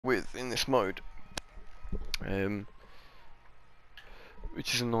with in this mode,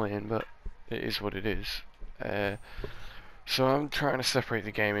 which is annoying, but it is what it is. So I'm trying to separate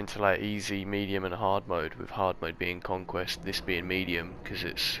the game into like easy, medium and hard mode, with hard mode being conquest, this being medium, because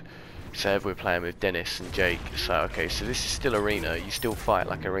it's, say if we're playing with Dennis and Jake, so okay, so this is still arena, you still fight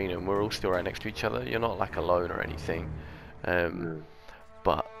like arena and we're all still right next to each other, you're not like alone or anything,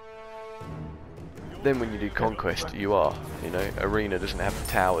 but then when you do conquest you are, you know, arena doesn't have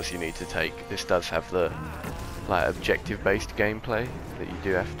the towers you need to take, this does have the like objective based gameplay that you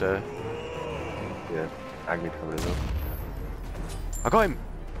do have to... Yeah, Agni coming in. I got him!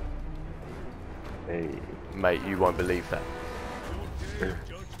 Hey. Mate, you won't believe that.